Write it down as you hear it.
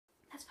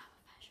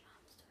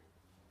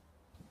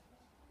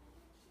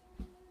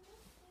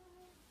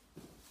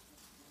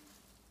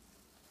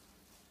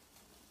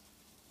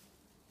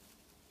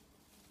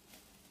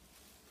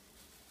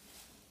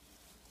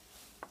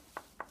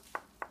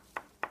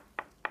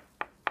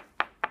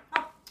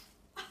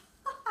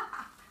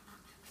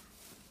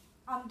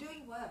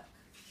work.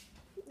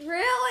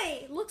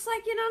 Really? Looks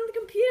like you're on the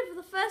computer for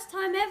the first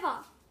time ever.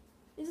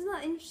 Isn't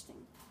that interesting?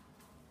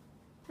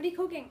 What are you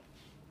cooking?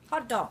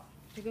 Hot dog.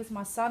 Because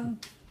my son,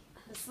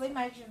 the Slim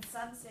Asian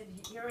son, said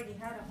he already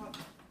had a hot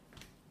dog.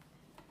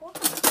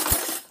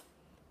 What?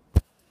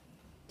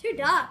 Too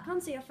dark.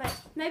 Can't see your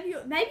face. Maybe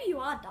you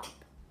are dark.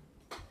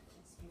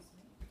 Excuse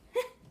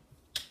me.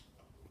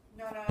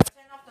 No,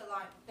 turn off the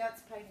light.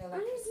 That's paying the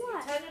electricity.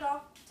 light? Turn it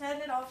off. Turn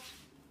it off.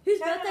 Whose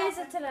Turn it birthday off is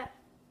it today? I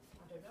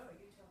don't know.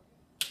 You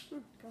tell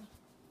me. Oh, God.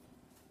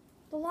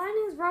 The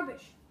lighting is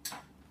rubbish.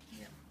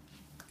 Yeah.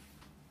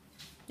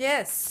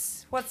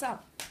 Yes. What's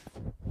up?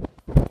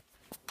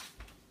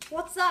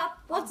 What's up?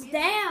 What's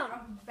down?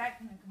 I'm back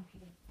on the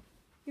computer.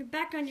 You're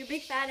back on your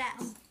big fat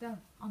ass.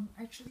 I'm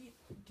actually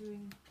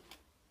doing.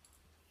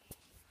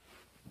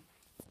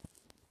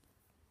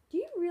 Do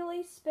you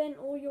really spend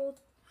all your...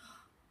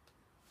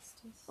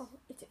 Oh,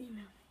 it's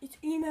email. It's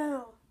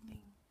email.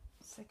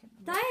 Second.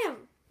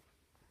 Damn.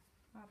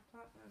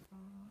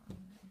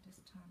 This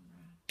time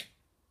round.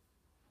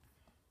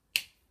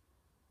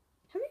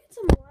 Have you got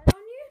some light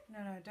on you?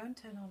 No, don't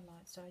turn on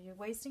lights, though. You're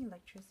wasting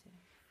electricity.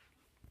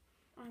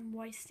 I'm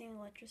wasting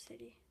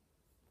electricity.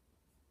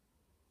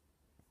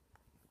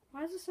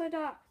 Why is it so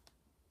dark?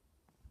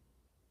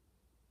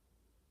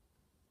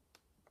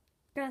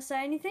 Gonna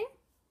say anything?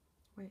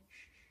 Which?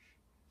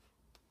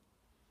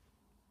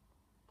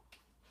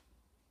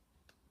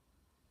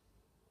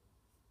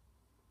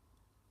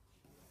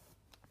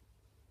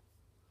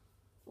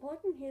 All I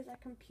can hear is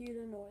that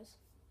computer noise.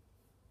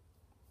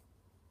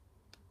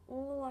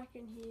 All I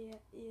can hear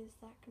is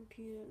that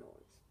computer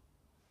noise.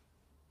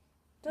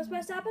 What's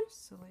supposed to happen?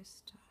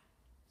 Solista.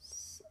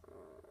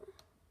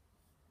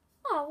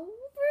 Oh,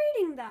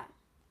 we're reading that.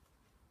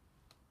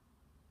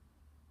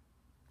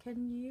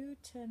 Can you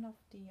turn off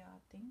the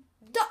thing?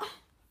 please? Duh.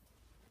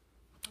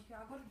 Okay,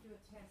 I've got to do a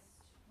test.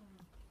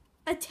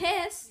 A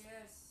test?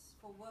 Yes,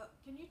 for work.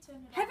 Can you turn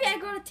it Have off?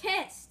 you got a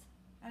test?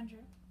 Andrew?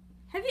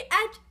 Have you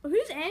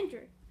who's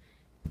Andrew?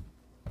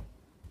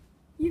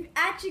 You've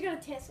actually got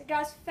a test.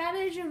 Guys, Fat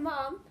Asian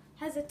Mum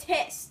has a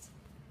test.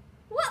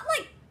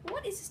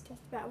 What is this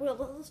test about? Well,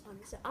 let's find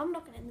this out. I'm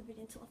not going to end the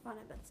video until I find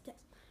out about this test.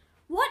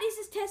 What is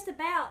this test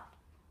about?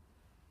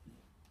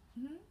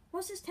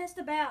 What's this test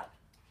about?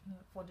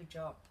 For the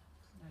job.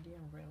 I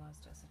didn't realize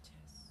that's a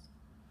test.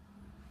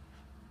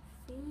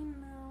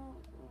 Female.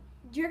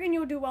 Do you reckon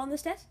you'll do well on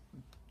this test?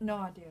 No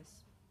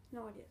ideas.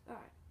 No idea.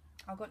 Alright.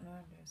 I got no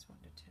ideas what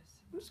the test.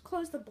 I'll just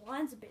close the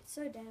blinds a bit.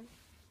 So damn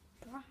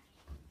bright.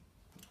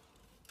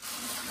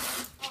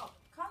 Oh,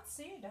 can't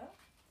see it, though.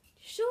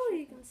 Surely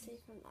you can see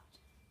from that.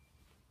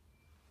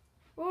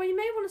 Well, you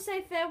may want to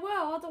say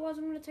farewell, otherwise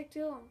I'm going to take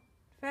too long.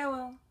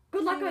 Farewell.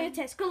 Good luck on your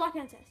test. Good luck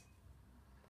on your test.